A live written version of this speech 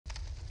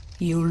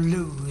you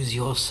lose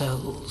your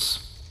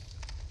souls.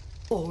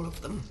 All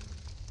of them.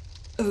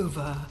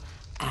 Over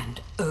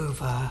and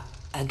over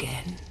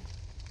again.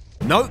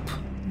 Nope,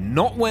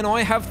 not when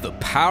I have the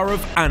power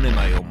of anime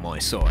on my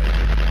side.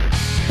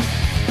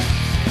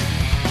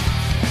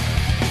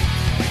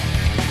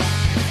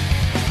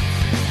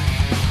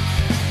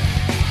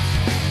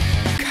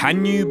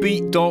 Can you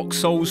beat Dark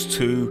Souls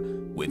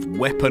 2 with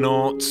weapon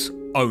arts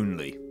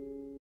only?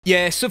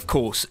 Yes, of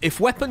course, if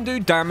weapon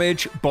do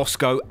damage, boss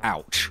go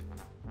ouch.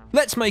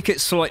 Let's make it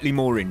slightly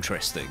more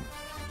interesting.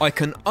 I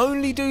can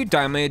only do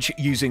damage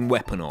using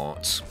weapon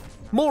arts.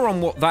 More on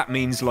what that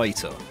means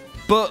later.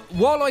 But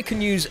while I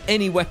can use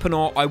any weapon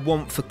art I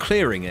want for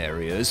clearing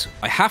areas,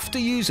 I have to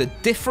use a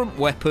different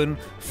weapon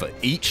for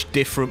each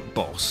different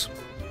boss.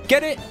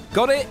 Get it?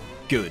 Got it?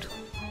 Good.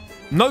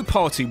 No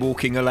party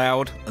walking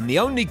allowed, and the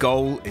only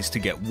goal is to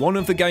get one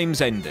of the game's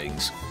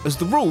endings, as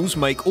the rules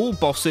make all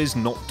bosses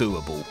not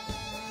doable.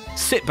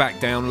 Sit back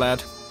down,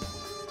 lad.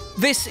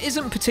 This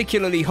isn't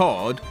particularly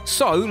hard,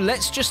 so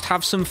let's just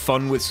have some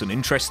fun with some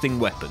interesting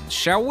weapons,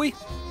 shall we?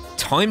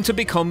 Time to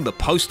become the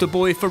poster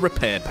boy for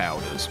repair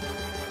powders.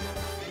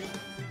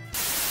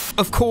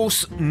 Of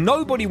course,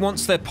 nobody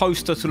wants their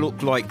poster to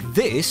look like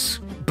this,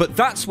 but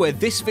that's where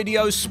this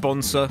video's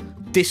sponsor,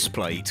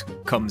 Displate,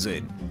 comes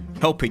in,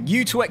 helping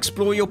you to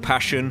explore your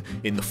passion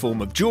in the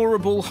form of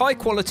durable,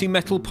 high-quality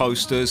metal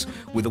posters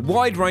with a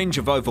wide range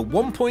of over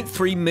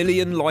 1.3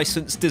 million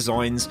licensed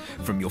designs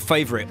from your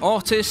favourite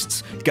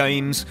artists,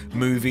 games,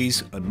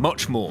 movies, and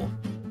much more.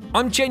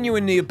 I'm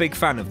genuinely a big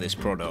fan of this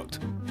product.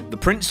 The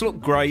prints look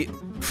great,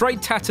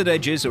 frayed tattered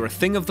edges are a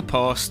thing of the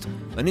past,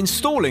 and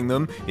installing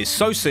them is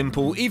so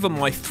simple even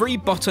my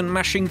 3-button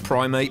mashing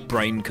primate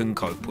brain can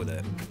cope with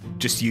it.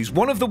 Just use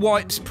one of the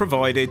wipes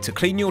provided to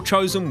clean your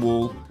chosen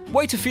wall,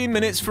 wait a few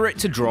minutes for it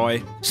to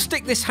dry,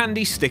 stick this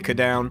handy sticker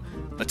down,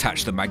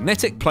 attach the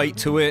magnetic plate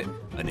to it,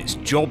 and it's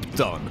job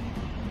done.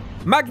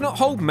 Magnet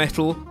hold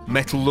metal,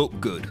 metal look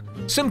good.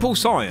 Simple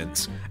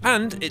science,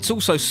 and it's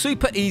also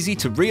super easy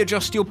to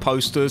readjust your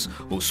posters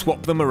or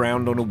swap them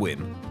around on a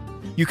whim.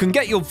 You can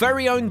get your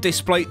very own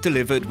Displate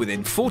delivered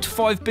within 4 to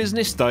 5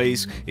 business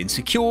days in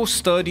secure,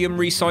 sturdy and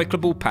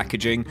recyclable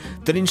packaging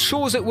that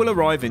ensures it will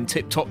arrive in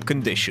tip-top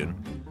condition.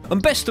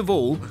 And best of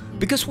all,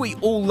 because we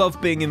all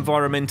love being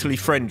environmentally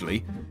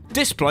friendly,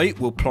 Displate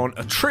will plant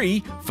a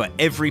tree for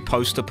every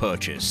poster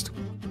purchased.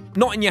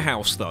 Not in your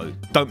house though,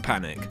 don't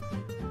panic.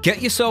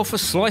 Get yourself a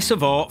slice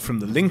of art from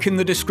the link in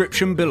the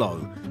description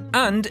below,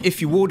 and if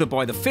you order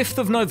by the 5th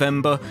of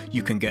November,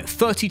 you can get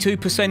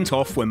 32%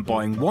 off when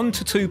buying 1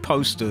 to 2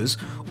 posters,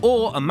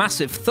 or a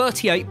massive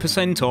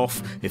 38%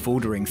 off if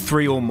ordering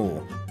 3 or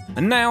more.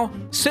 And now,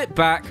 sit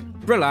back,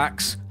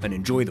 relax, and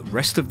enjoy the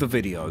rest of the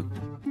video.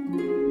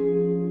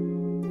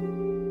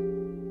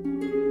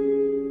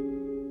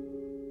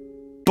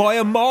 Buy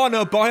a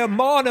mana, buy a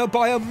mana,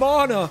 buy a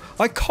mana!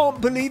 I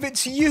can't believe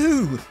it's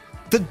you!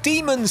 The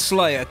Demon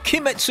Slayer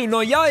Kimetsu no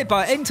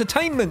Yaiba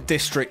Entertainment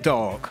District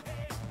arc.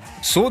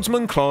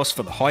 Swordsman class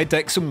for the high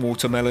decks and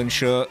watermelon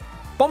shirt,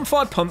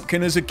 bonfire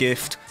pumpkin as a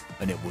gift,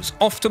 and it was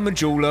off to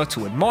Majula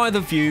to admire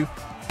the view,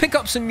 pick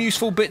up some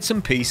useful bits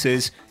and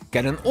pieces,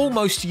 get an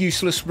almost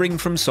useless ring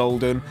from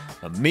Solden,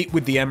 and meet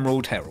with the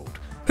Emerald Herald,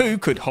 who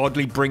could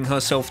hardly bring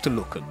herself to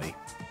look at me.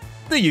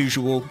 The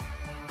usual.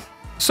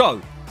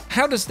 So,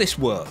 how does this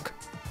work?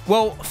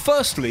 Well,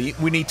 firstly,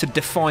 we need to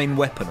define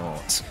weapon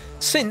arts,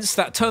 since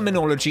that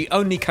terminology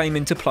only came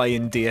into play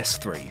in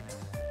DS3.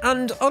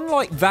 And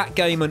unlike that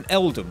game and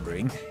Elden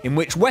Ring, in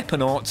which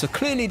weapon arts are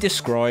clearly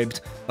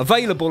described,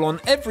 available on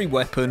every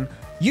weapon,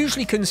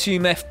 usually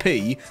consume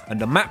FP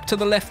and are mapped to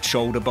the left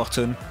shoulder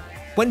button,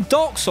 when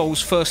Dark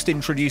Souls first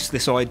introduced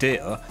this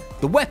idea,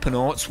 the weapon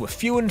arts were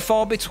few and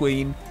far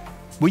between,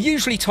 were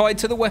usually tied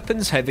to the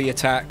weapon's heavy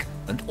attack,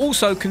 and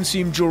also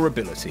consumed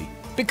durability,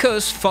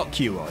 because fuck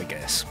you, I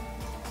guess.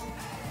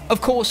 Of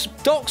course,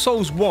 Dark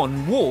Souls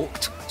 1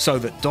 walked so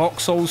that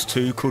Dark Souls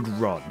 2 could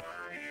run,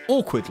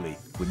 awkwardly,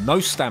 with no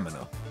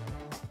stamina.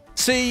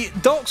 See,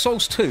 Dark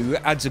Souls 2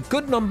 adds a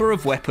good number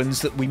of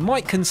weapons that we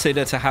might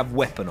consider to have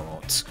weapon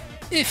arts,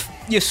 if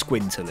you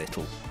squint a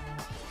little.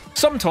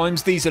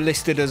 Sometimes these are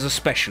listed as a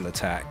special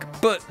attack,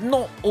 but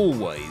not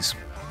always.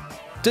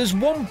 Does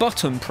one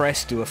button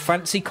press do a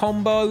fancy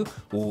combo,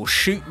 or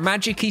shoot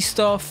magic-y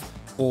stuff,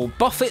 or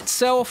buff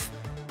itself?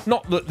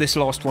 Not that this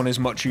last one is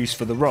much use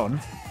for the run.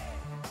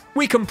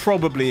 We can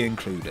probably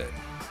include it.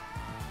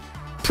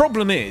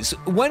 Problem is,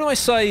 when I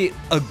say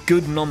a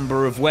good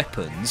number of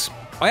weapons,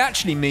 I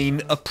actually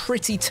mean a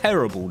pretty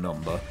terrible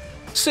number,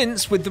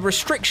 since with the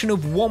restriction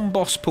of 1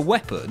 boss per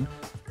weapon,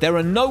 there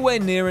are nowhere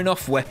near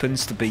enough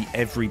weapons to beat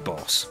every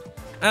boss.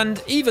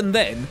 And even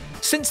then,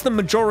 since the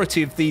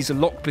majority of these are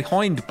locked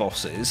behind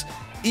bosses,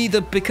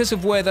 either because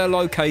of where they're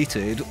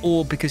located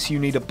or because you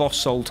need a boss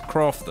soul to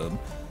craft them,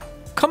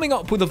 coming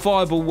up with a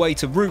viable way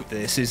to route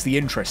this is the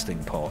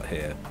interesting part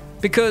here.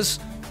 Because,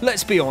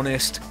 let's be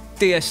honest,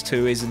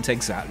 DS2 isn't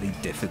exactly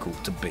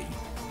difficult to beat.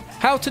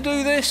 How to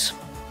do this?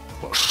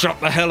 Well, shut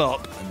the hell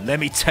up and let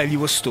me tell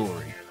you a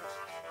story.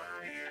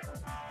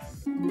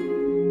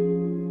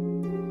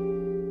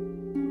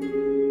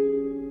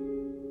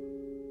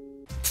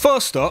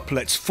 First up,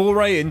 let's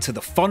foray into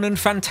the fun and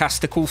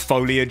fantastical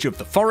foliage of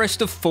the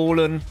Forest of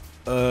Fallen,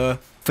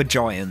 for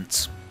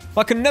giants.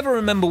 I can never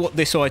remember what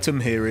this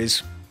item here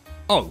is.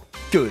 Oh,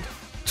 good.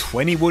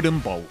 20 wooden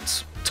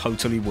bolts.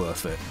 Totally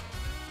worth it.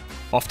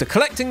 After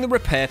collecting the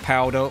repair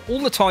powder, all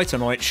the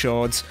titanite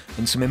shards,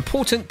 and some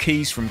important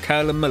keys from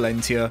Kale and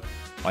Melentia,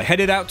 I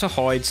headed out to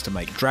Hides to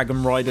make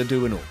Dragon Rider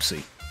do an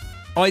oopsie.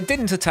 I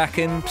didn't attack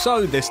him,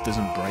 so this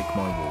doesn't break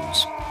my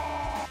rules.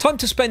 Time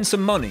to spend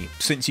some money,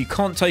 since you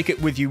can't take it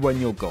with you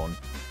when you're gone.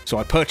 So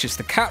I purchased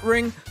the cat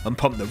ring and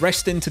pumped the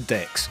rest into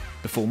Dex,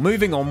 before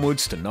moving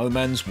onwards to No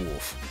Man's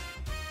Wharf.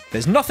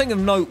 There's nothing of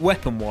note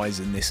weapon-wise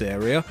in this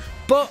area,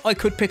 but I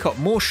could pick up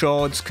more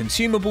shards,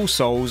 consumable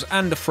souls,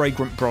 and a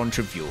fragrant branch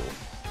of yore.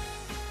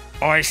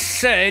 I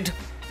said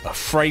a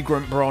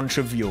fragrant branch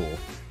of yore.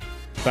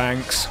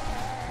 Thanks.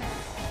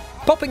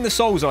 Popping the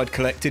souls I'd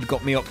collected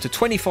got me up to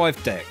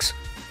 25 Dex.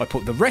 I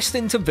put the rest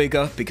into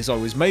Vigour because I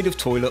was made of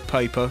toilet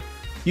paper,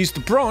 used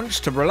the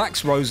branch to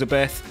relax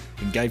Rosabeth,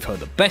 and gave her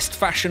the best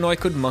fashion I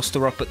could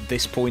muster up at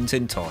this point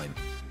in time.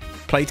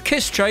 Played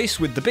Kiss Chase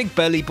with the big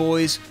belly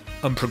boys,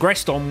 and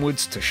progressed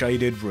onwards to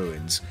Shaded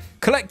Ruins,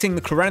 collecting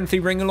the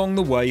Chloranthy ring along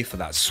the way for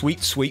that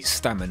sweet, sweet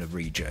stamina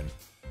regen.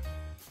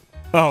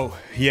 Oh,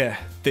 yeah,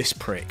 this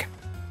prick.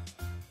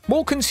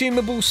 More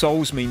consumable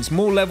souls means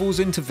more levels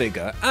into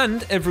Vigour,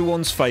 and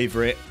everyone's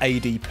favourite,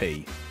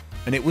 ADP.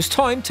 And it was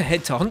time to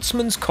head to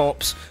Huntsman's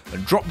Copse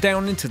and drop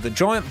down into the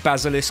giant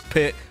basilisk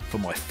pit for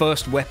my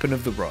first weapon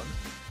of the run,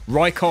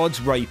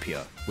 Rykard's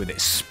Rapier, with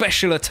its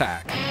special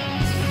attack.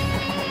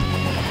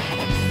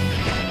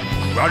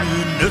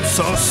 Granny knits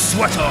a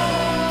sweater!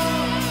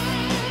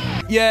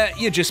 Yeah,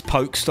 you just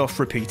poke stuff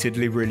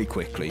repeatedly really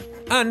quickly,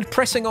 and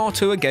pressing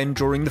R2 again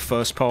during the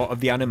first part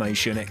of the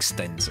animation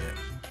extends it.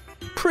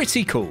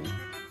 Pretty cool.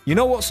 You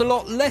know what's a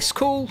lot less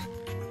cool?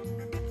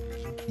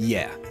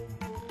 Yeah.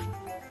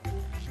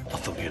 I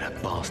thought you were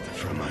that bastard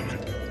for a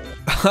moment.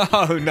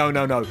 Oh,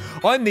 no.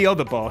 I'm the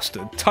other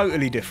bastard,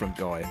 totally different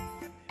guy.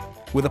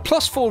 With a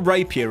 +4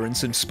 rapier and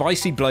some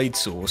spicy blade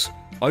sauce,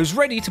 I was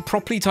ready to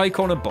properly take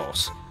on a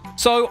boss.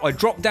 So I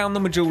dropped down the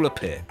Majula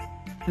pit.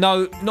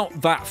 No,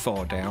 not that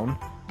far down,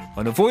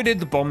 and avoided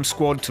the bomb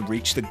squad to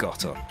reach the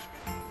gutter.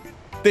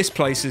 This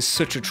place is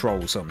such a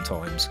troll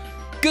sometimes.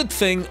 Good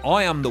thing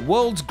I am the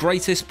world's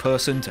greatest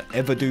person to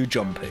ever do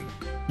jumping.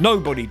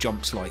 Nobody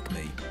jumps like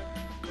me.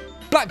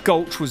 Black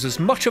Gulch was as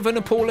much of an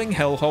appalling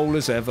hellhole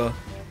as ever,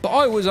 but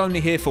I was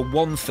only here for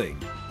one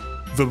thing: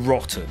 the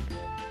Rotten.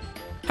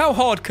 How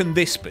hard can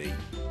this be?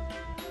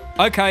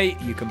 Okay,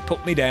 you can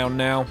put me down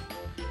now.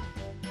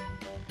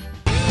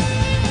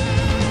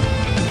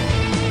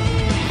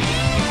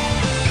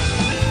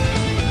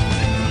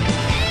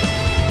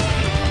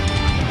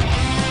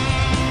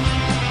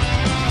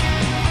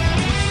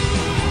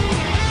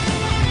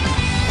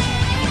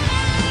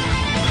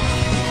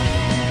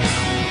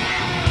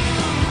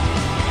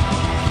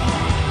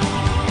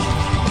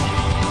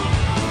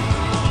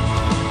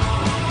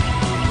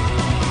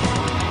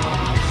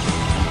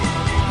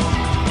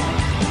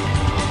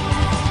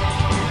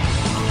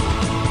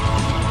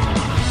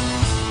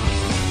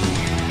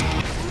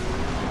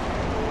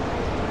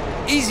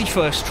 Easy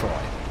first try.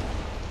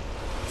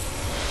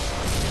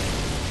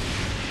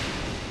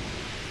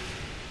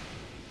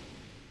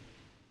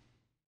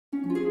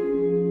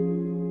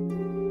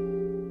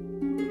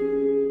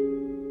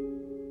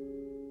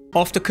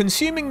 After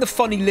consuming the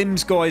Funny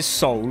Limbs guy's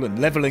soul and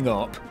levelling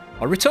up,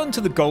 I returned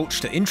to the Gulch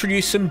to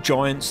introduce some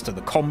giants to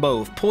the combo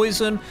of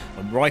Poison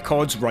and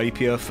Rykard's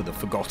Rapier for the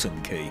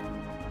Forgotten Key.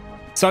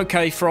 It's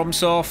okay,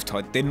 FromSoft,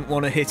 I didn't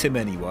want to hit him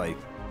anyway.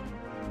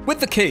 With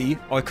the key,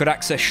 I could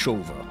access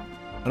Shulva,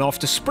 and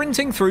after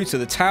sprinting through to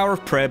the Tower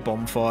of Prayer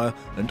bonfire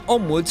and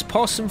onwards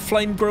past some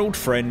flame-grilled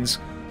friends,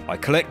 I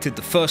collected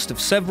the first of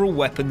several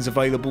weapons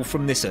available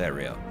from this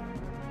area,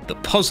 the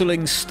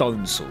Puzzling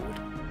Stone Sword.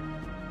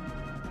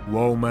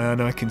 Whoa man,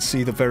 I can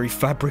see the very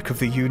fabric of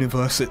the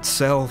universe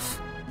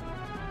itself.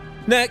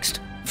 Next,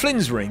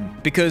 Flynn's Ring,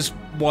 because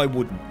why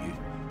wouldn't you?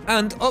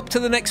 And up to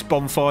the next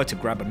bonfire to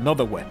grab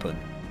another weapon,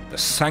 the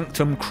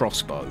Sanctum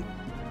Crossbow.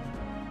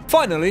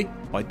 Finally,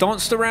 I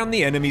danced around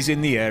the enemies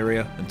in the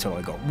area until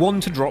I got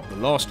one to drop the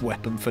last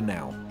weapon for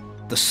now,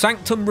 the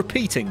Sanctum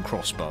Repeating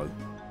Crossbow.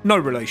 No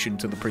relation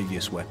to the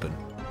previous weapon.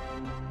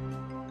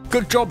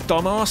 Good job,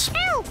 dumbass!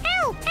 Ow,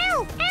 ow,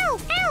 ow, ow,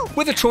 ow.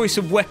 With a choice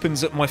of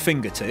weapons at my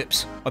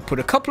fingertips, I put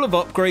a couple of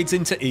upgrades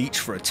into each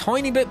for a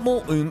tiny bit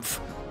more oomph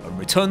and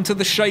returned to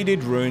the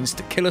Shaded Ruins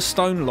to kill a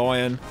stone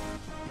lion,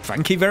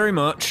 thank you very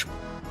much,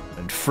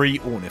 and 3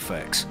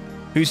 Ornifex,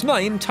 whose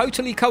name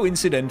totally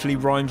coincidentally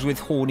rhymes with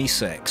horny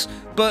sex,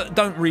 but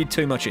don't read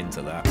too much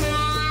into that.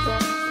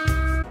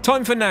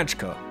 Time for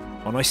Najka,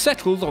 and I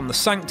settled on the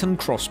Sanctum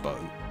Crossbow,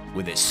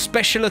 with its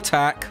special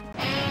attack.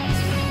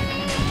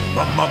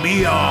 Mamma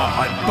mia,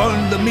 I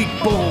burned the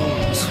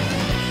meatballs!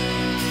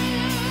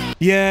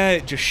 Yeah,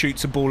 it just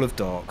shoots a ball of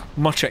dark.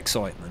 Much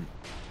excitement.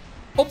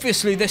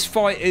 Obviously this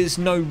fight is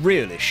no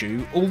real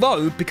issue,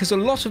 although because a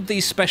lot of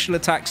these special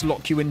attacks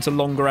lock you into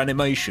longer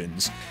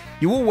animations,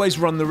 you always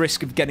run the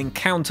risk of getting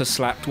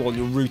counter-slapped while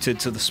you're rooted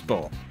to the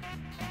spot.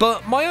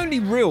 But my only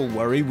real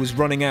worry was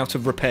running out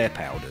of repair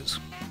powders.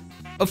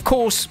 Of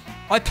course,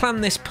 I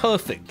planned this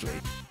perfectly,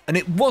 and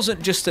it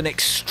wasn't just an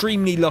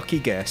extremely lucky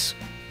guess,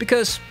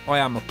 because I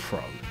am a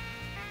pro.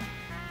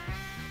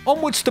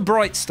 Onwards to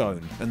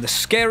Brightstone, and the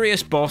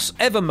scariest boss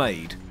ever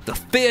made, the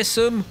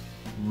fearsome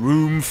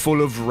room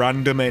full of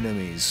random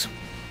enemies.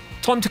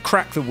 Time to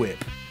crack the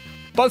whip.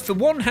 Both the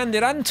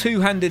one-handed and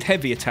two-handed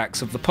heavy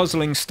attacks of the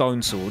puzzling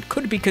stone sword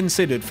could be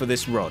considered for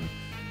this run,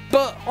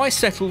 but I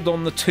settled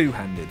on the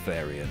two-handed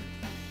variant.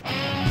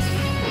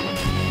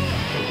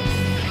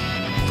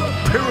 The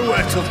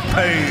pirouette of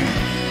pain!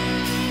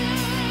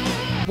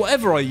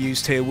 Whatever I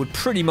used here would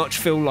pretty much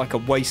feel like a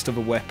waste of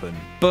a weapon,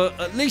 but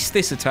at least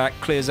this attack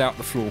clears out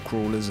the floor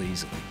crawlers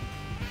easily.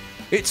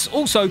 It's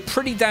also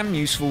pretty damn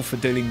useful for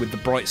dealing with the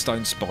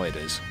Brightstone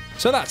spiders,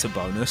 so that's a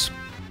bonus.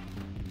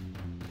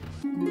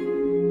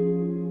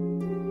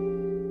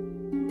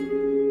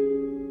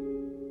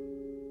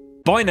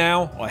 By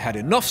now, I had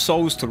enough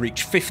souls to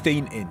reach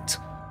 15 int,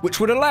 which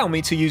would allow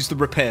me to use the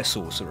repair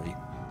sorcery.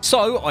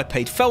 So I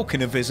paid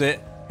Falcon a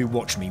visit, who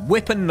watched me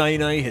whip and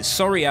nay-nay his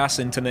sorry ass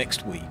into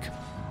next week.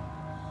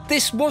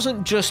 This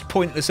wasn't just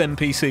pointless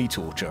NPC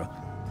torture.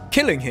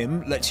 Killing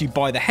him lets you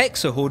buy the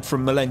Hexa Hood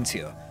from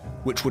Melentia,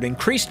 which would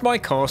increase my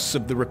casts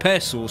of the repair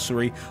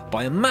sorcery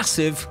by a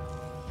massive...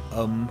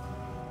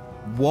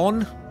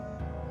 1?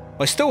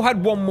 I still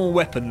had one more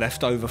weapon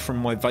left over from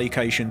my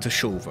vacation to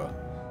Shulver,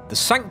 the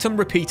Sanctum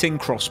Repeating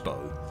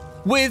Crossbow,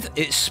 with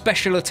its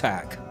special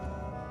attack.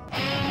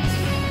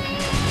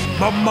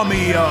 Mamma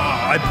mia!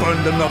 I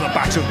burned another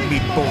batch of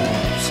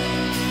meatballs!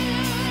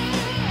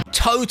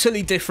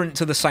 Totally different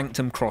to the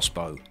Sanctum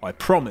Crossbow, I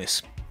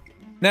promise.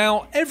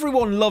 Now,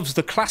 everyone loves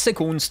the classic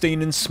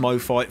Ornstein and Smo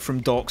fight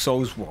from Dark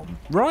Souls 1,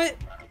 right?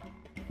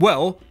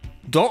 Well,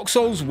 Dark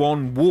Souls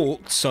 1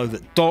 walked so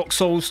that Dark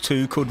Souls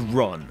 2 could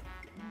run.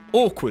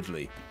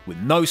 Awkwardly, with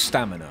no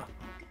stamina.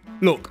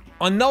 Look,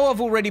 I know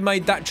I've already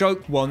made that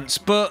joke once,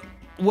 but,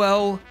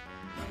 well,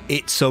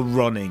 it's a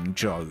running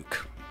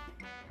joke.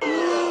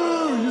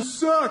 You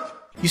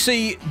suck! You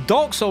see,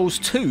 Dark Souls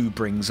 2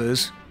 brings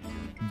us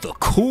the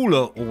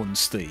cooler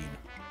Ornstein.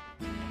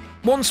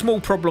 One small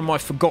problem I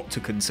forgot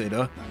to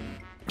consider,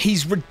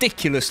 he's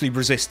ridiculously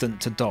resistant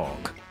to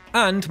dark,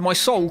 and my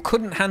soul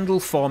couldn't handle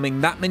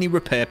farming that many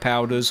repair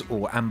powders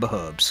or amber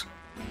herbs.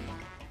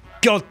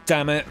 God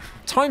damn it,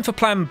 time for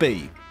plan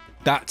B.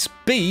 That's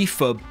B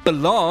for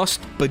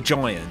Blast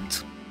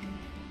Giant.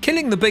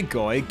 Killing the big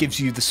guy gives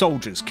you the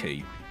soldier's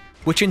key,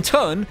 which in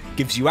turn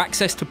gives you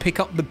access to pick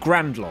up the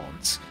Grand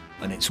Lance,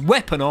 and its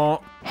weapon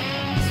art...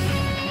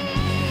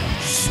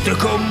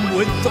 Stick 'em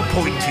with the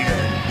pointy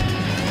end.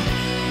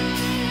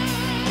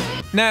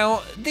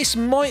 Now, this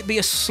might be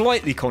a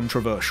slightly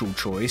controversial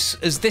choice,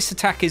 as this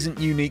attack isn't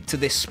unique to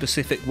this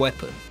specific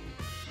weapon.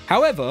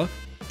 However,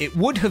 it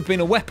would have been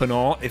a weapon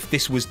art if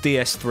this was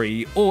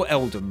DS3 or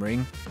Elden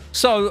Ring,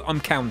 so I'm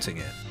counting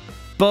it.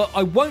 But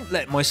I won't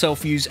let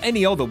myself use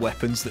any other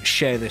weapons that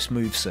share this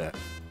moveset.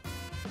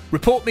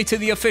 Report me to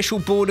the official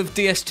board of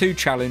DS2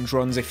 challenge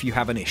runs if you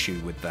have an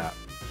issue with that.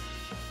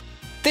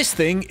 This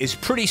thing is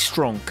pretty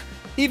strong,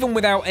 even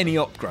without any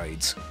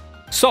upgrades.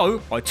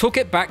 So I took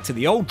it back to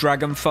the old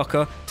dragon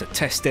fucker to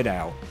test it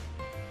out.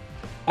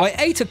 I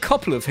ate a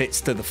couple of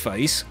hits to the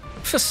face,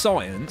 for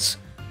science,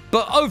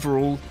 but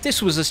overall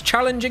this was as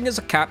challenging as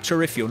a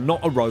capture if you're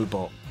not a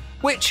robot,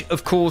 which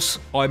of course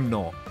I'm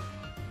not.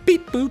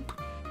 Beep boop.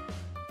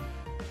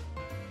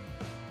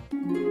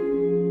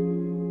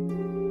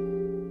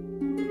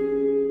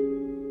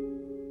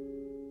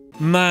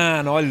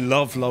 Man, I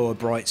love Lower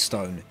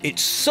Brightstone.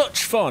 It's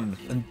such fun,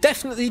 and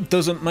definitely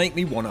doesn't make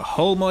me want to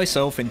hurl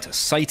myself into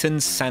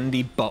Satan's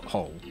sandy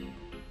butthole.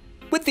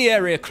 With the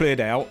area cleared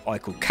out, I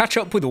could catch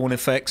up with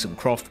Ornifex and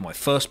craft my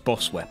first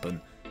boss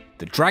weapon,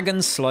 the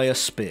Dragon Slayer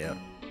Spear.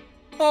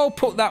 I'll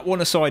put that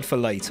one aside for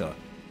later,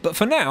 but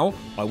for now,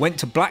 I went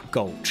to Black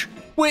Gulch,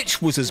 which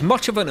was as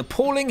much of an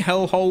appalling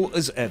hellhole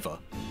as ever.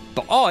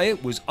 But I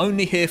was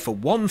only here for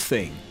one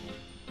thing,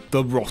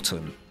 the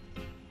Rotten.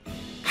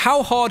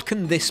 How hard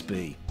can this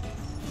be?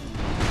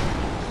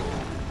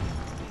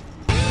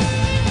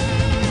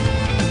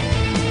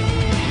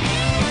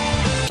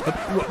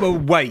 Well,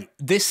 wait,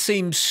 this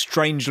seems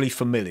strangely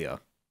familiar.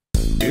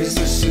 Is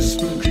this a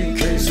spooky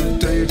case of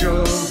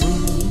deja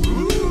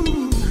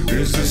vu?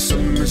 Is this a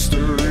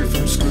mystery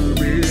from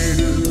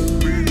Scooby-Doo?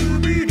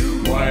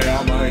 Why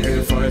am I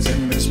here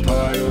fighting this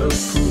pile of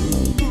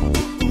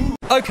poo?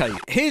 Okay,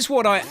 here's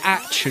what I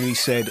actually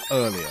said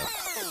earlier.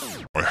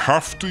 I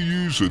have to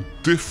use a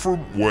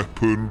different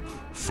weapon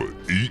for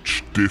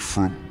each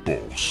different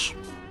boss.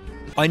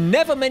 I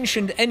never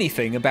mentioned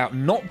anything about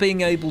not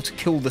being able to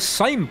kill the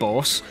same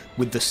boss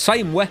with the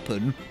same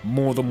weapon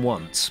more than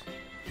once.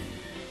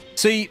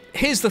 See,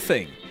 here's the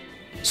thing.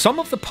 Some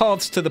of the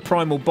paths to the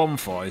primal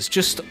bonfires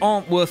just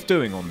aren't worth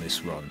doing on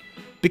this run.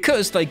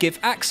 because they give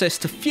access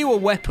to fewer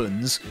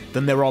weapons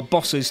than there are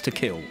bosses to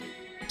kill.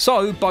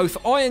 So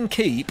both Iron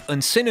Keep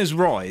and Sinner's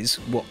Rise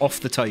were off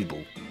the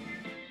table.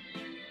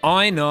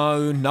 I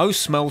know, no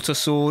Smelter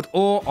Sword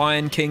or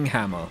Iron King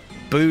Hammer.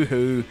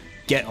 Boo-hoo,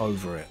 get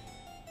over it.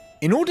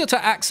 In order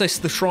to access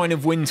the Shrine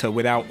of Winter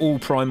without all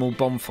primal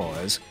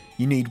bonfires,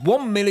 you need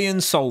 1 million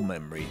soul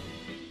memory.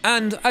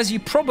 And as you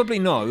probably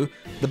know,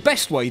 the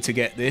best way to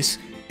get this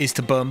is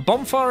to burn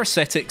bonfire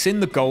ascetics in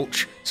the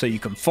Gulch so you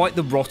can fight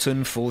the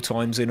Rotten 4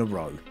 times in a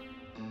row.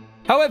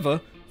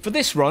 However, for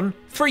this run,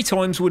 3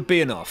 times would be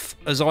enough,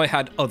 as I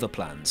had other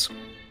plans.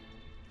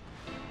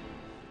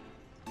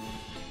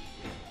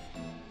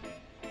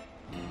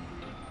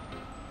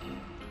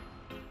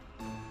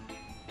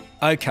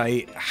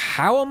 Okay,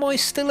 how am I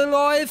still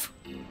alive?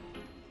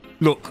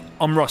 Look,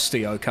 I'm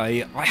rusty,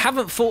 okay? I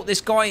haven't fought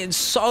this guy in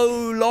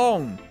so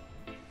long.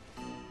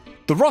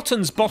 The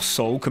Rotten's boss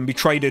soul can be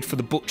traded for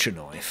the butcher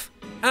knife,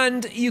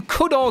 and you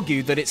could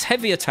argue that its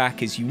heavy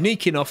attack is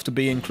unique enough to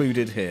be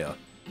included here.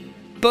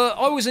 But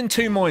I was in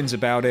 2 minds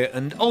about it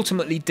and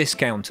ultimately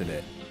discounted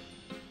it.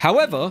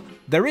 However,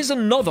 there is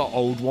another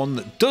old one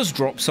that does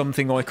drop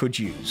something I could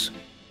use.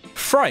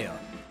 Freya.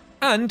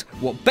 And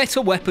what better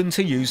weapon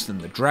to use than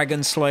the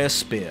Dragon Slayer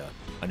Spear,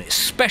 and its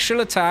special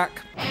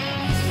attack...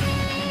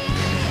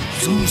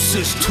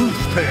 Zeus's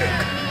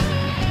toothpick.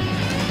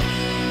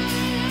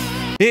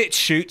 It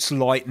shoots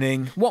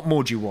lightning, what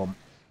more do you want?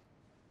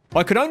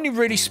 I could only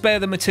really spare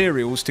the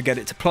materials to get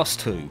it to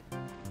 +2,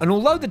 and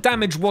although the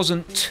damage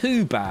wasn't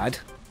too bad,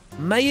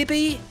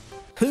 maybe?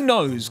 Who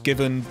knows,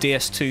 given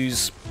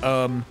DS2's,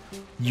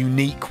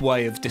 unique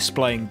way of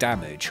displaying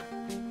damage.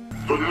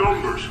 The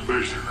numbers,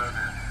 Mason.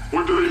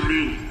 What do they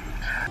mean?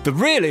 The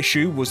real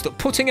issue was that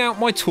putting out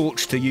my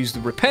torch to use the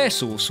repair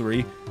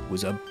sorcery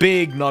was a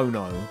big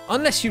no-no,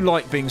 unless you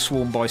like being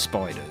swarmed by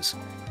spiders.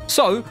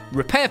 So,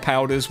 repair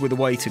powders were the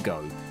way to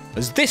go,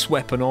 as this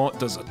weapon art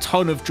does a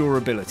ton of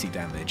durability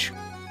damage.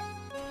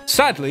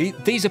 Sadly,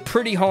 these are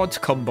pretty hard to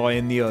come by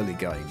in the early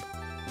game,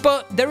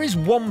 but there is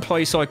one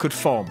place I could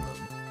farm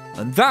them,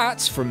 and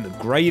that's from the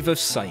Grave of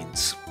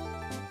Saints.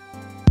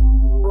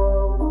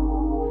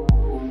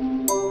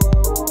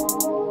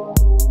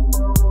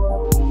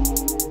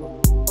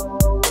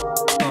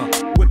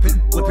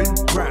 Whippin',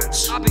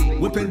 rats.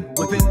 Whippin',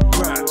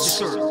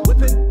 rats.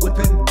 Whippin',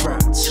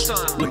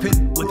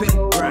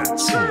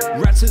 rats.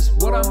 Rats is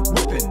what I'm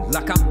whippin',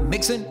 like I'm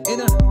mixing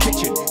in a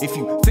kitchen. If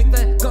you think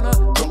they're gonna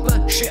drop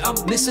the shit I'm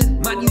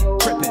missing, man, you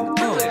trippin'.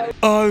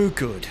 Oh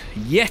good,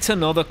 yet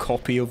another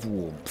copy of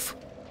Warmth.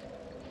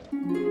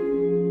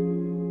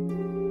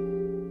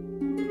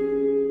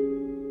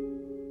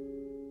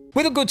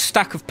 With a good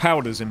stack of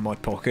powders in my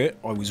pocket,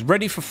 I was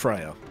ready for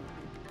Freya.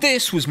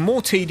 This was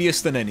more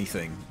tedious than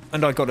anything,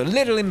 and I got a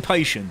little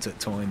impatient at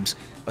times,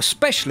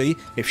 especially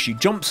if she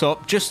jumps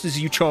up just as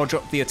you charge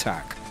up the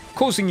attack,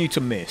 causing you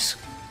to miss.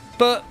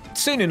 But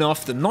soon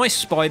enough the nice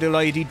spider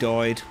lady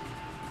died,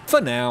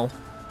 for now,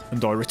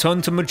 and I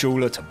returned to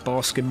Majula to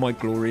bask in my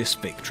glorious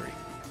victory.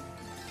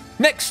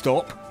 Next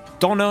stop,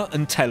 Donna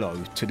and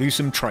Tello to do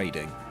some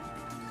trading.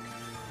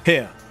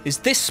 Here, is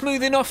this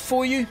smooth enough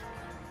for you?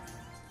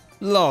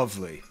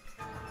 Lovely.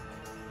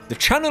 The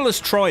Channeler's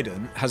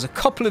Trident has a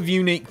couple of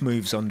unique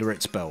moves under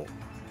its belt.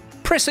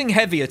 Pressing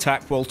heavy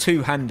attack while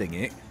two-handing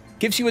it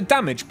gives you a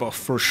damage buff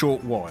for a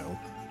short while,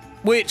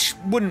 which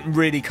wouldn't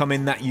really come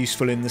in that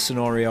useful in the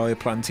scenario I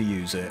plan to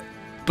use it,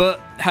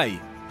 but hey,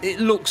 it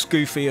looks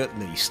goofy at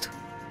least.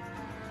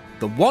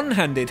 The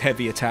one-handed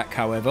heavy attack,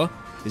 however,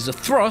 is a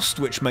thrust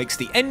which makes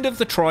the end of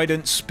the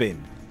trident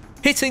spin,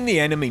 hitting the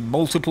enemy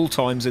multiple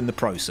times in the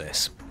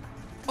process.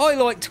 I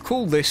like to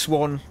call this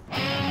one...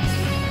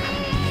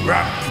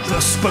 Wrap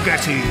the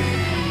spaghetti.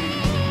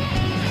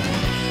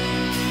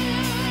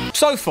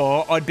 So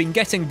far, I'd been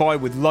getting by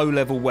with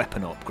low-level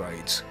weapon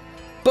upgrades,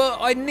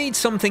 but I'd need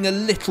something a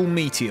little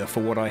meatier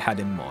for what I had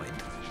in mind.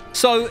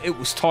 So it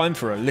was time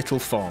for a little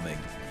farming.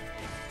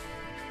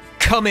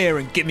 Come here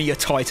and give me your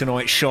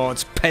Titanite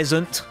shards,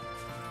 peasant!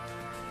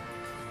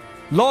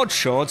 Large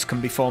shards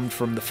can be farmed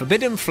from the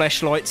forbidden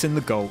fleshlights in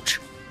the Gulch,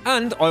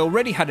 and I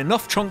already had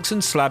enough chunks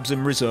and slabs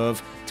in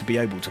reserve to be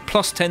able to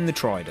 +10 the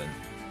trident.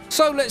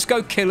 So let's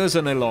go Killers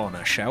and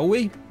Ilana, shall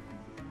we?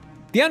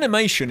 The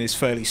animation is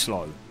fairly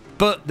slow,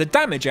 but the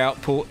damage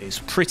output is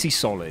pretty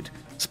solid,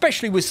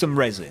 especially with some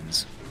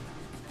resins.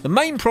 The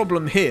main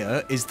problem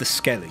here is the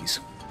skellies.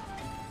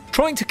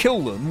 Trying to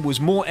kill them was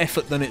more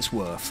effort than it's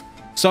worth,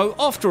 so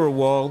after a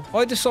while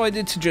I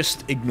decided to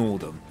just ignore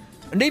them.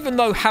 And even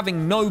though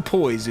having no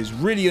poise is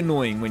really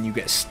annoying when you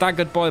get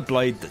staggered by a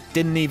blade that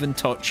didn't even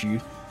touch you,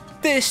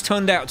 this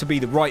turned out to be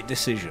the right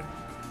decision.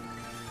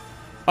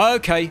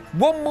 Okay,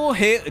 one more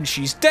hit and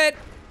she's dead.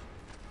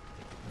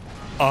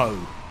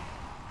 Oh.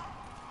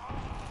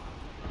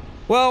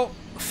 Well,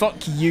 fuck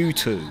you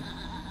too.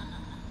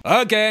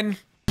 Again.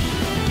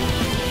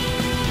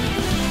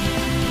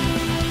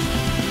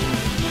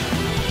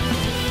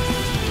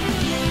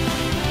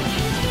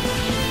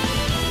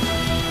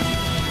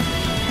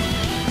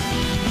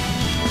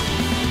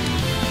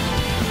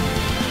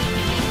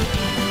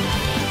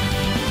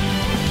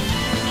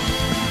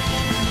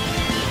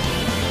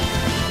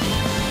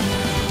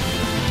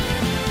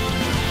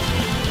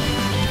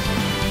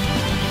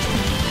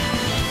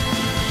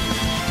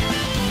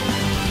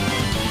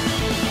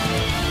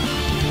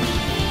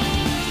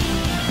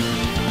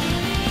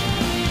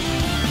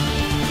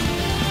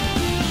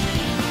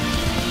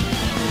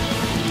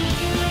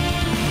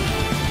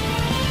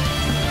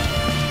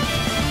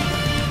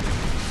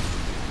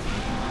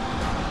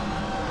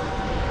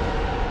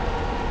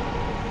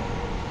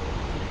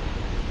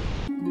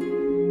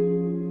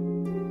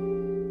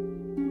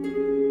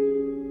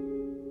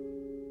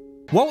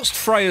 Whilst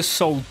Freya's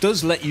soul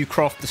does let you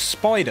craft the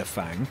Spider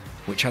Fang,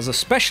 which has a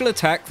special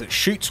attack that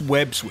shoots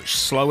webs which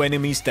slow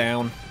enemies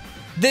down,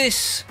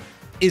 this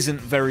isn't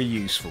very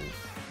useful.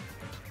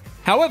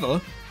 However,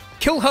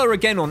 kill her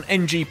again on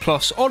NG+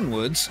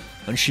 onwards,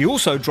 and she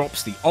also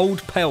drops the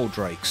old Pale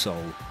Drake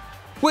soul,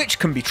 which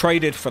can be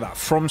traded for that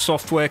From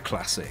Software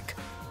classic,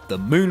 the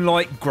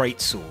Moonlight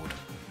Greatsword.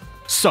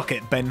 Suck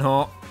it,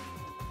 Benhart.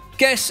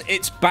 Guess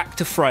it's back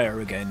to Freya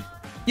again.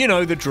 You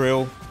know the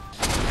drill.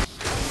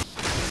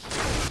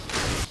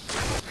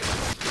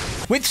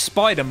 With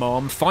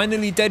Spider-Man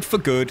finally dead for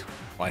good,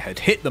 I had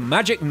hit the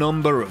magic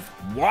number of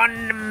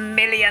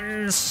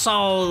 1,000,000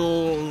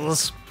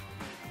 souls.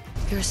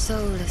 Your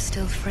soul is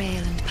still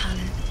frail and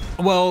pallid.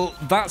 Well,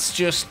 that's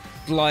just,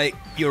 like,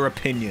 your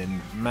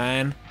opinion,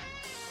 man.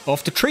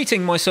 After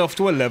treating myself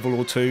to a level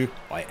or two,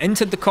 I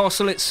entered the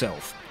castle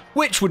itself,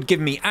 which would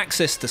give me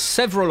access to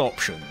several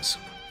options.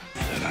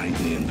 That ain't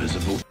the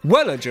invisible.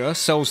 Wellager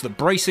sells the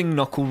Bracing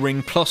Knuckle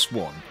Ring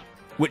 +1,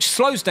 which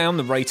slows down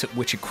the rate at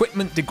which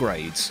equipment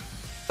degrades,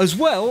 as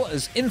well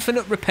as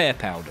infinite repair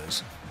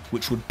powders,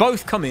 which would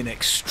both come in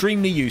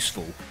extremely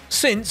useful,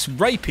 since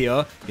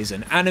rapier is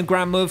an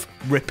anagram of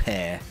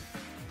repair.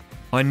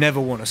 I never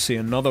want to see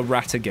another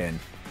rat again.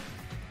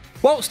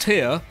 Whilst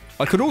here,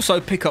 I could also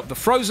pick up the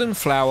frozen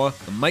flower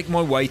and make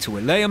my way to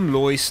Eleum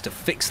Lois to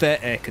fix their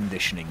air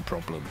conditioning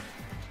problem.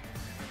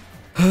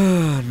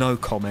 No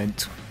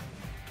comment.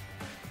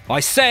 I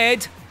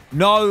said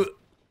no.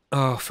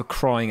 Oh, for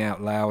crying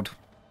out loud.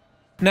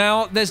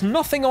 Now, there's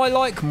nothing I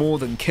like more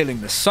than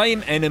killing the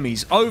same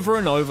enemies over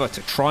and over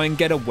to try and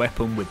get a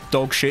weapon with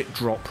dogshit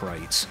drop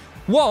rates,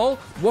 while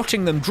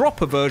watching them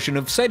drop a version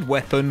of said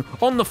weapon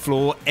on the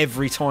floor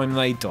every time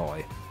they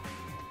die.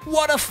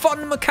 What a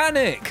fun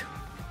mechanic!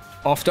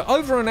 After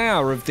over an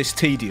hour of this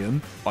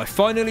tedium, I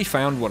finally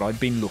found what I'd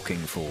been looking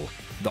for,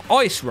 the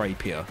Ice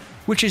Rapier,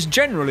 which is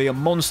generally a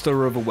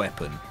monster of a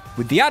weapon,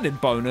 with the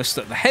added bonus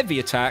that the heavy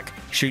attack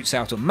shoots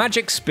out a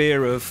magic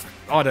spear of,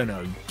 I don't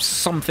know,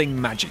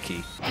 something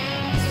magic-y.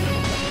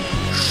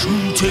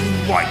 Shooting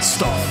white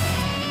stuff.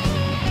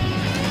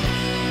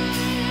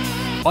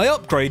 I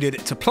upgraded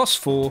it to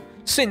 +4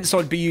 since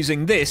I'd be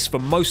using this for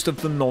most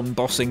of the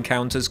non-boss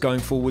encounters going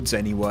forwards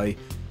anyway,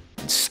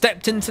 and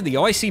stepped into the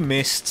icy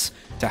mists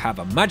to have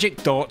a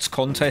magic darts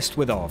contest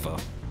with Ava.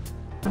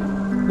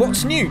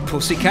 What's new,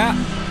 pussycat?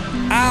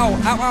 Ow,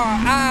 ow, ow,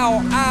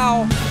 ow,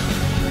 ow!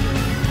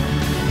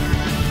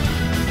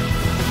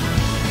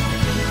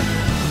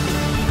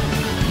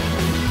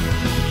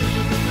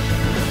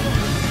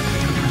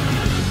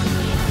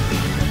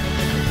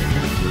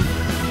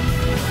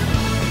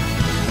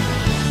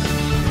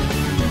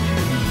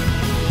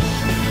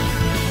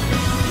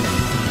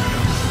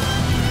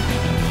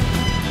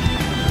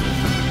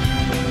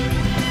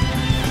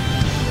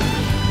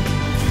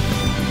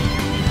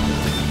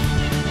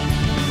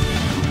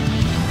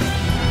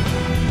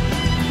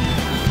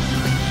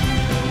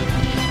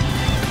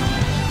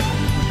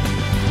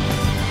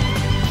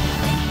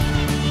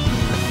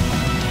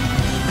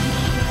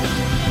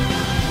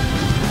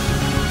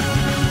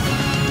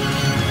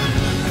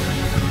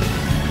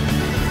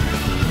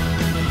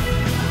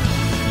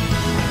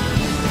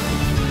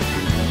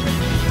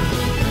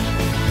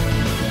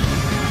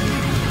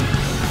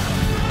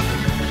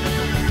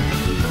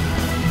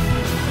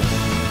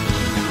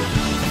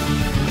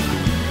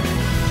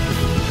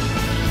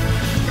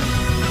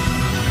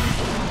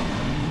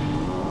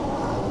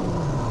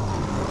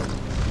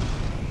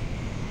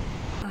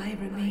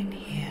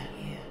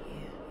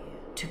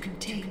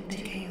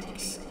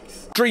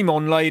 Dream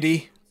on,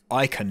 lady.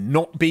 I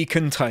cannot be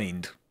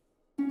contained.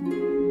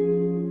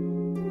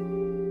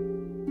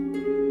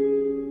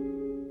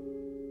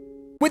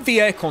 With the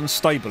aircon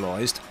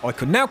stabilised, I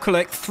could now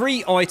collect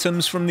 3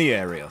 items from the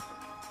area.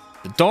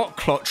 The Dark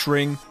Clutch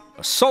Ring,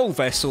 a Soul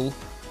Vessel,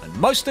 and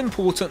most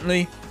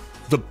importantly,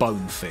 the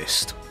Bone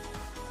Fist.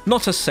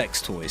 Not a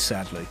sex toy,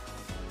 sadly.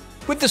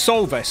 With the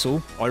Soul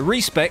Vessel, I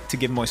respec to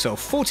give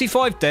myself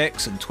 45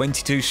 dex and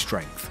 22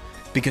 strength,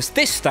 because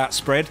this stat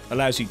spread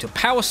allows you to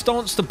power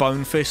stance the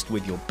Bone Fist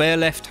with your bare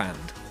left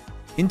hand,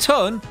 in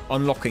turn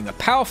unlocking a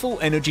powerful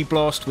energy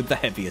blast with the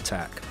heavy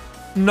attack.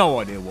 No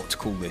idea what to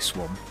call this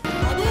one.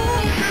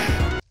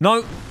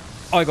 No,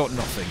 I got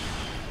nothing.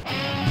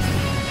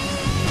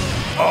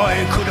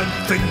 I couldn't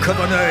think of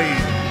a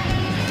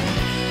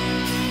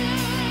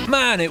name.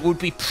 Man, it would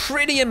be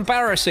pretty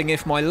embarrassing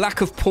if my lack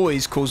of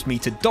poise caused me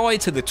to die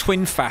to the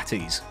twin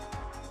fatties.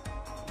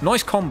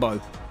 Nice combo,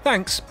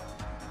 thanks.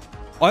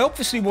 I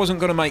obviously wasn't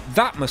going to make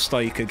that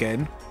mistake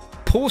again.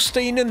 Poor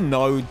Steen and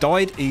No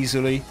died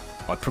easily.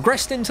 I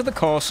progressed into the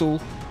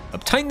castle,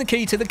 obtained the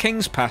key to the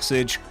King's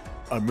Passage,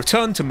 and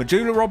returned to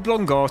Medulla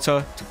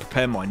Oblongata to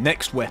prepare my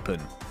next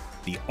weapon,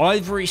 the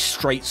Ivory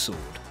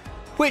Straightsword,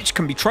 which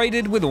can be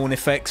traded with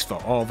Ornifex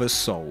for Ava's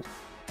soul.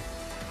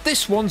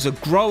 This one's a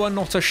grower,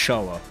 not a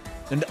shower,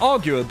 and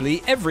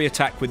arguably every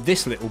attack with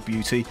this little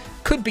beauty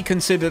could be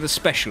considered a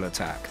special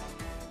attack.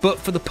 But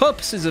for the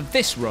purposes of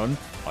this run,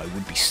 I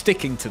would be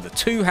sticking to the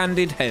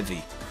two-handed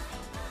heavy.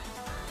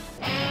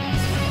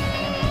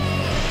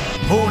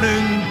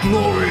 morning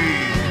glory.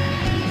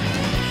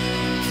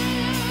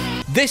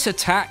 This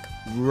attack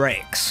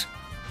wrecks,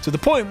 to the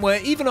point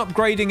where even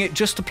upgrading it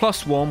just to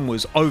 +1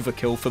 was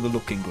overkill for the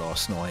Looking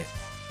Glass Knight.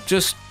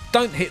 Just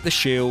don't hit the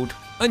shield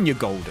and you're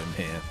golden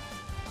here.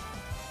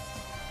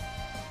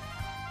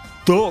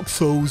 Dark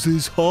Souls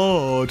is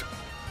hard.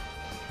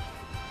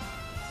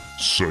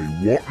 Say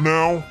what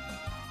now?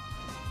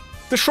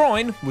 The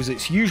shrine was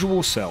its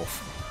usual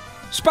self.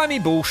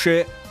 Spammy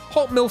bullshit,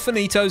 hot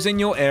milfinitos in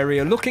your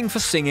area looking for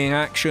singing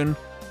action,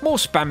 more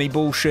spammy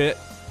bullshit,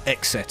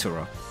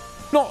 etc.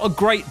 Not a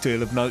great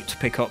deal of note to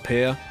pick up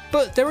here,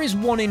 but there is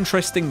one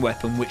interesting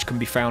weapon which can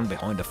be found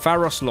behind a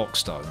Pharos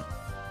Lockstone.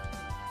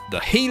 The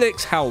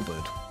Helix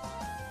Halberd.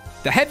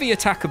 The heavy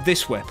attack of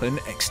this weapon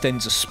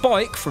extends a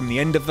spike from the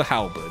end of the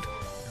halberd,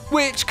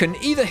 which can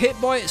either hit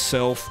by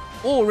itself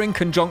or in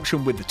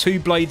conjunction with the two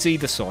blades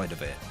either side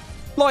of it,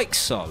 like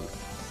so.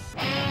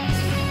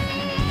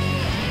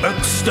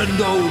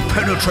 Extendo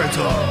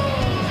Penetrator.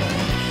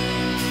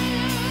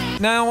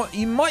 Now,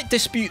 you might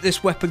dispute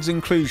this weapon's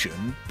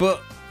inclusion,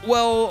 but,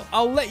 well,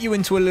 I'll let you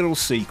into a little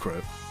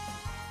secret.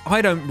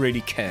 I don't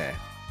really care.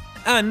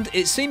 And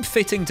it seemed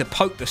fitting to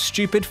poke the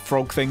stupid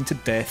frog thing to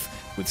death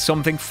with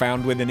something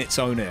found within its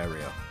own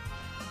area.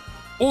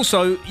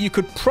 Also, you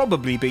could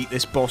probably beat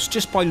this boss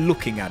just by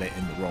looking at it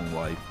in the wrong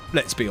way,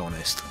 let's be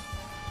honest.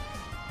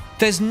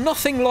 There's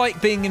nothing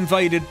like being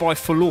invaded by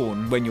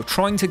Forlorn when you're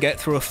trying to get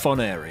through a fun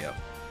area,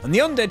 and the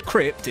Undead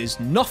Crypt is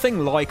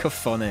nothing like a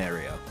fun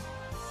area.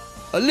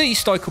 At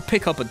least I could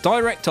pick up a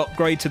direct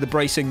upgrade to the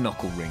Bracing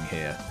Knuckle Ring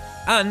here,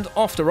 and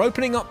after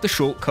opening up the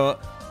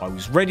shortcut, I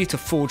was ready to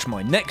forge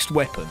my next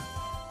weapon,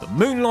 the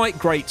Moonlight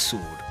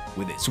Greatsword,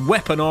 with its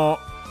weapon art.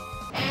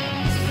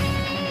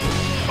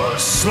 A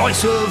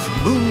slice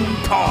of moon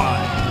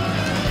pie.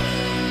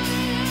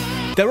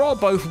 There are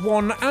both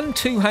one- and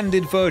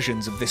two-handed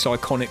versions of this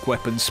iconic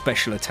weapon's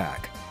special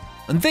attack,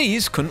 and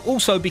these can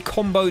also be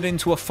comboed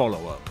into a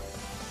follow-up.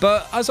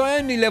 But as I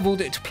only levelled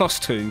it to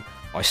 +2,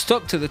 I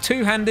stuck to the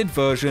two-handed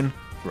version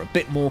for a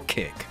bit more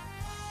kick.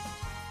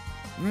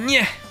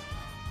 Nyeh!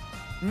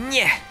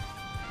 Nyeh!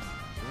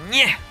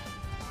 Nyeh!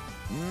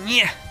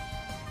 Nyeh!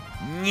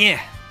 Nyeh!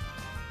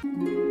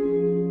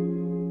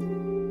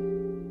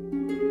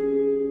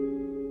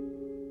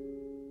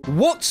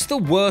 What's the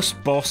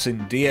worst boss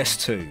in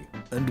DS2,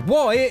 and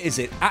why is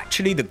it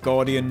actually the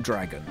Guardian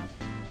Dragon?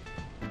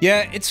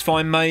 Yeah, it's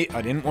fine mate,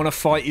 I didn't want to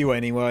fight you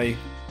anyway.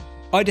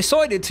 I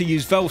decided to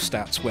use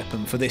Velstat's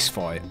weapon for this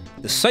fight,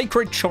 the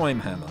Sacred Chime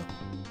Hammer,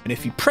 and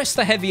if you press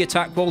the heavy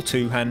attack while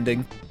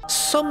two-handing,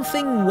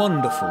 something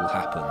wonderful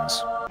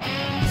happens.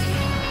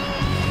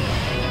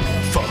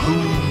 For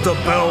whom the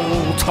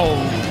bell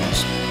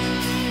tolls.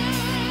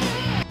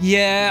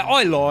 Yeah,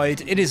 I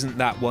lied, it isn't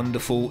that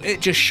wonderful,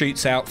 it just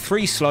shoots out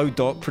 3 slow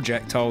dark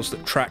projectiles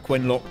that track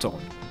when locked on.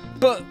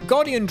 But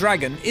Guardian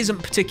Dragon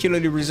isn't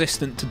particularly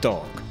resistant to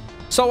dark,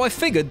 so I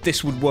figured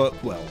this would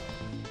work well.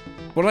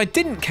 What I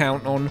didn't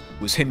count on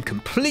was him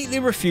completely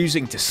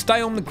refusing to stay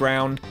on the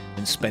ground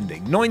and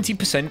spending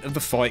 90% of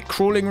the fight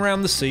crawling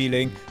around the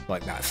ceiling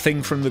like that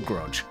thing from The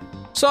Grudge.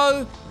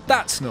 So,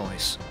 that's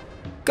nice.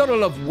 Gotta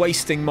love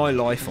wasting my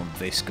life on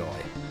this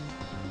guy.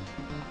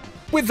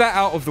 With that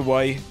out of the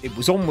way, it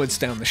was onwards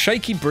down the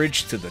shaky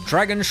bridge to the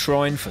Dragon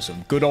Shrine for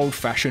some good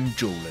old-fashioned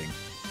dueling.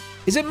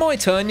 Is it my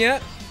turn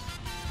yet?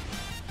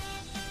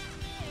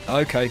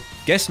 Okay,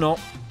 guess not.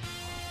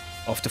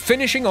 After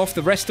finishing off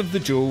the rest of the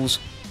duels,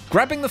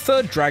 grabbing the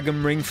third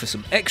dragon ring for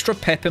some extra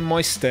pep in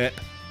my step,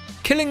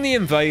 killing the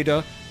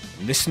invader,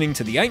 and listening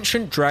to the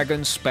ancient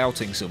dragon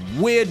spouting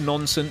some weird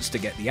nonsense to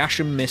get the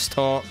Ashen Mist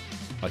Heart,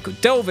 I could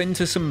delve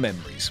into some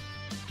memories.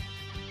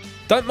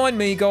 Don't mind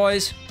me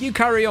guys, you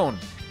carry on.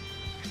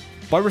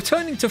 By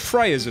returning to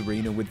Freya's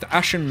arena with the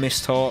Ashen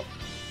Mist Heart,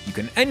 you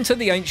can enter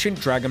the ancient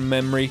dragon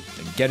memory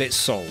and get its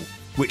soul,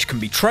 which can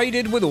be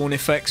traded with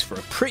Ornifex for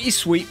a pretty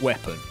sweet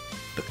weapon,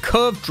 the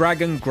Curved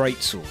Dragon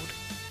Greatsword,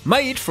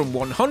 made from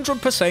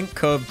 100%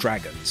 curved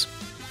dragons.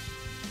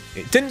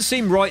 It didn't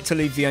seem right to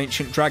leave the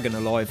ancient dragon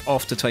alive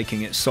after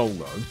taking its soul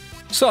though,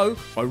 so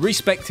I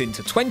respec'd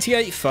into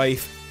 28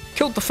 faith,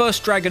 killed the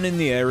first dragon in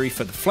the area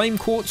for the Flame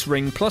Quartz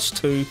ring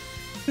 +2,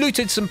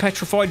 looted some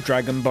petrified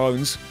dragon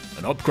bones,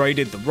 and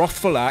upgraded the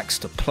Wrathful Axe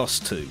to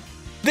 +2.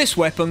 This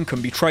weapon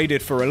can be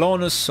traded for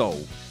Ilana's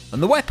soul,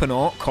 and the weapon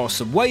art casts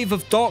a wave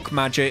of dark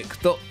magic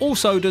that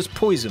also does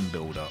poison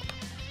build-up.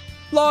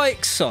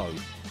 Like so.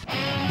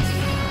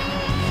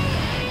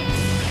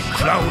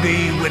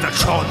 Cloudy with a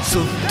chance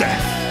of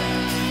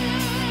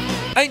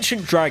death.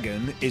 Ancient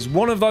Dragon is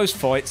one of those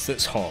fights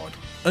that's hard,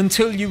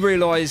 until you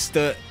realise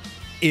that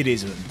it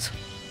isn't.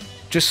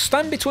 Just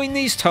stand between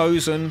these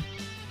toes and,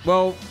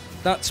 well,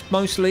 that's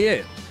mostly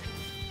it.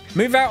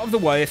 Move out of the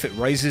way if it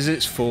raises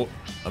its foot,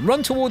 and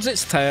run towards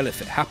its tail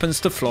if it happens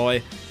to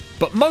fly,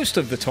 but most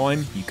of the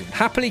time you can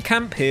happily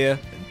camp here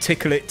and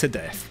tickle it to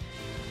death.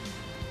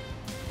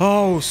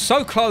 Oh,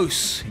 so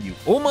close, you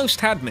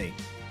almost had me.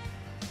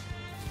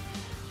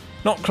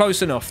 Not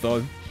close enough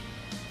though.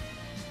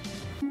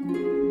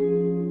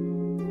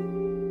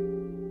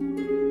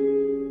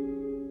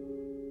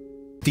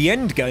 The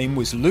endgame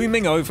was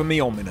looming over me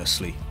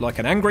ominously, like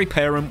an angry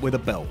parent with a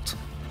belt.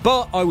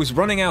 But I was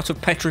running out of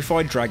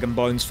petrified dragon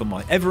bones for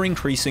my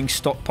ever-increasing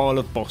stockpile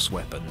of boss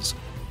weapons.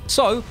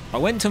 So I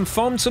went and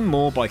farmed some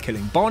more by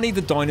killing Barney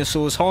the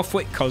dinosaur's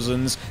half-wit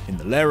cousins in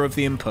the Lair of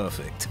the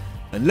Imperfect,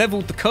 and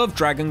levelled the curved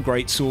dragon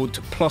greatsword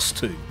to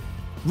 +2,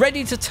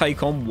 ready to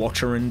take on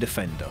Watcher and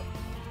Defender.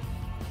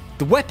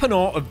 The weapon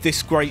art of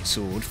this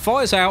greatsword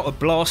fires out a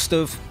blast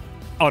of,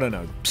 I don't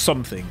know,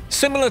 something,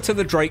 similar to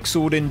the Drake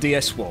sword in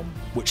DS1,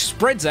 which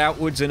spreads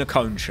outwards in a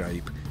cone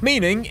shape,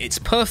 meaning it's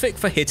perfect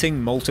for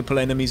hitting multiple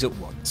enemies at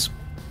once.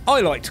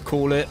 I like to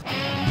call it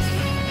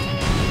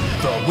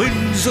the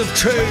Winds of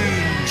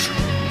Change!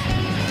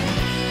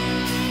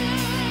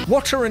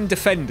 Watcher and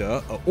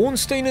Defender are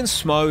Ornstein and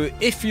Smo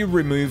if you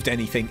removed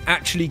anything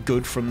actually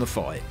good from the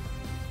fight.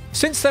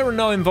 Since there are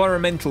no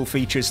environmental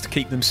features to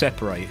keep them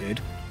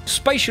separated,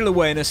 spatial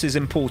awareness is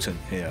important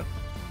here.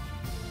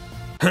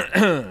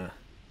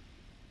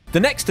 The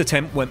next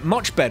attempt went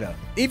much better,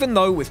 even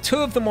though with 2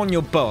 of them on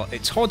your butt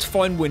it's hard to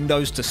find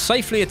windows to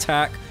safely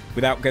attack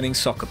without getting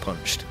sucker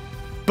punched.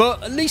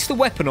 But at least the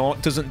weapon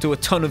art doesn't do a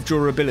ton of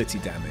durability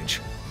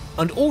damage.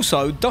 And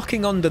also,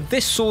 ducking under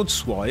this sword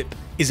swipe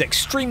is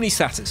extremely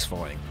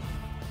satisfying.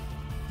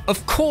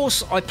 Of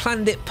course, I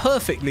planned it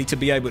perfectly to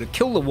be able to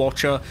kill the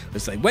Watcher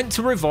as they went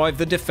to revive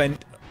the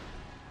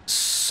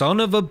Son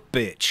of a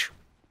bitch.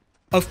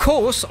 Of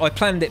course, I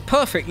planned it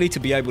perfectly to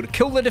be able to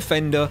kill the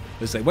Defender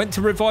as they went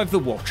to revive the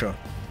Watcher.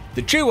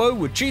 The duo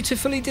were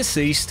dutifully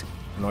deceased,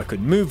 and I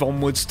could move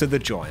onwards to the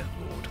Giant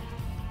Lord.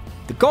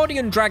 The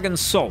Guardian Dragon's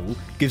Soul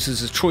gives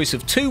us a choice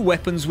of 2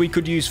 weapons we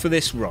could use for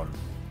this run.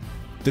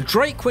 The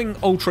Drakewing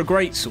Ultra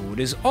Greatsword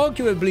is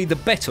arguably the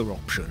better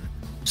option,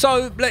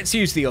 so let's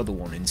use the other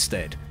one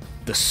instead.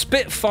 The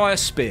Spitfire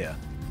Spear,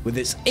 with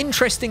its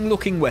interesting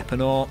looking weapon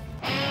art.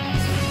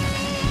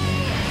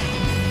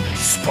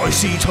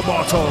 Spicy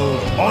tomato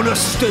on a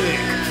stick!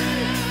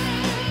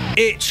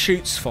 It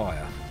shoots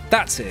fire,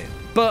 that's it.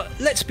 But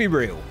let's be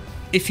real,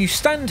 if you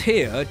stand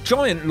here,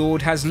 Giant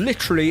Lord has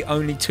literally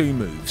only 2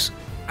 moves.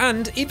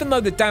 And even though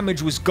the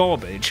damage was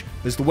garbage,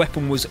 as the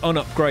weapon was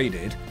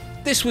unupgraded,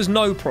 this was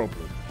no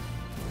problem.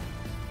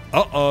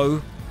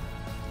 Uh-oh.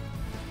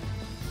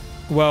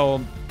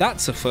 Well,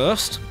 that's a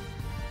first.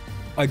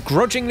 I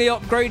grudgingly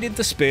upgraded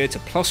the spear to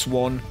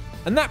 +1,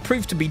 and that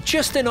proved to be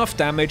just enough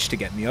damage to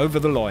get me over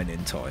the line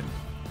in time.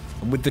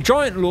 And with the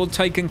Giant Lord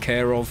taken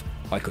care of,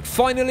 I could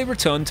finally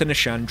return to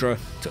Nashandra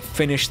to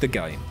finish the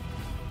game.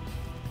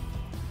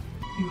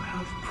 You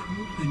have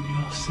proven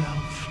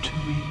yourself to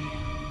me.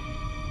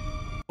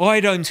 I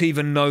don't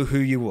even know who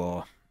you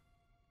are.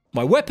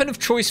 My weapon of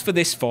choice for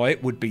this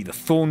fight would be the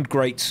Thorned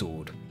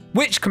Greatsword,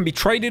 which can be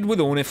traded with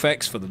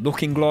Ornifex for the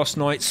Looking Glass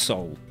Knight's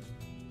soul.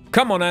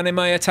 Come on, anime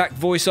attack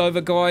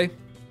voiceover guy,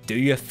 do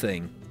your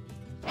thing.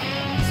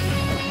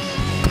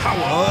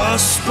 Power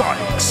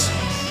spikes!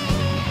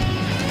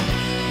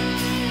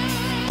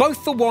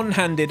 Both the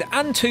one-handed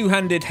and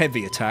two-handed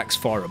heavy attacks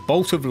fire a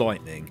bolt of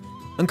lightning,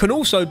 and can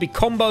also be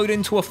comboed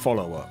into a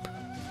follow-up.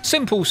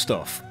 Simple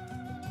stuff.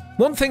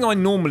 One thing I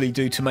normally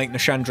do to make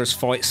Nashandra's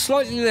fight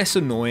slightly less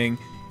annoying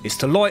is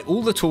to light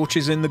all the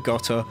torches in the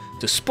gutter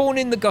to spawn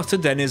in the gutter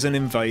denizen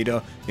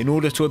invader in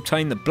order to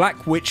obtain the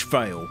Black Witch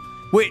Veil,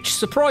 which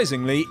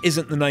surprisingly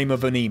isn't the name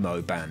of an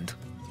emo band.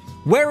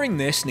 Wearing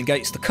this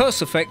negates the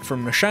curse effect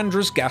from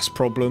Nashandra's gas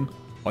problem.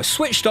 I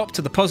switched up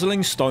to the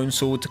puzzling stone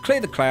sword to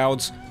clear the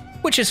clouds,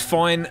 which is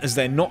fine as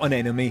they're not an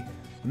enemy,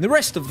 and the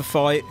rest of the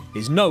fight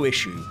is no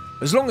issue,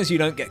 as long as you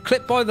don't get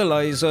clipped by the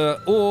laser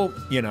or,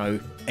 you know,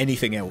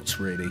 anything else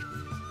really.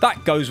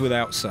 That goes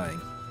without saying.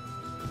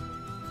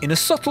 In a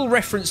subtle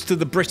reference to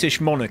the British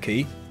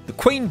monarchy, the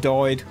Queen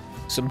died,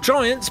 some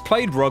giants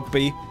played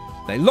rugby,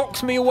 they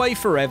locked me away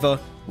forever,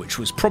 which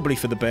was probably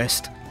for the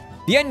best,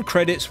 the end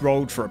credits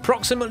rolled for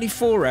approximately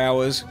 4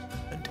 hours,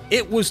 and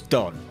it was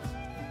done.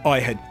 I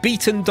had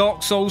beaten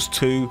Dark Souls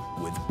 2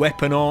 with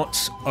weapon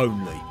arts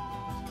only.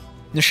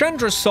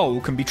 Nashandra's soul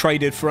can be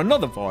traded for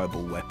another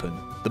viable weapon,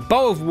 the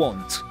Bow of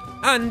Want,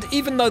 and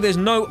even though there's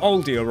no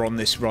Uldia on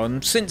this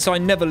run, since I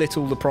never lit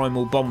all the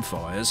primal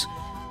bonfires,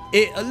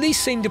 it at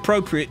least seemed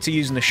appropriate to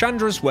use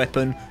Nashandra's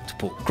weapon to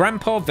put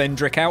Grandpa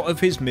Vendrick out of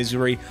his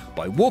misery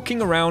by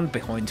walking around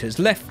behind his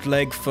left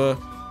leg for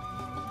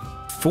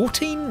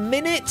 14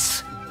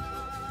 minutes?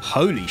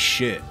 Holy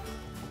shit.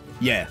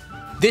 Yeah,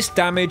 this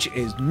damage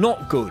is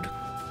not good,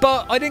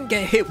 but I didn't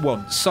get hit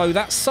once, so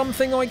that's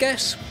something I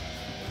guess.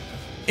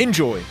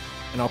 Enjoy,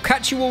 and I'll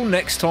catch you all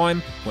next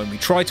time when we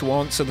try to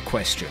answer the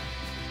question: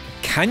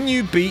 can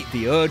you beat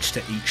the urge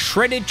to eat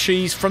shredded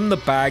cheese from the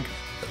bag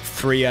at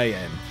 3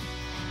 AM?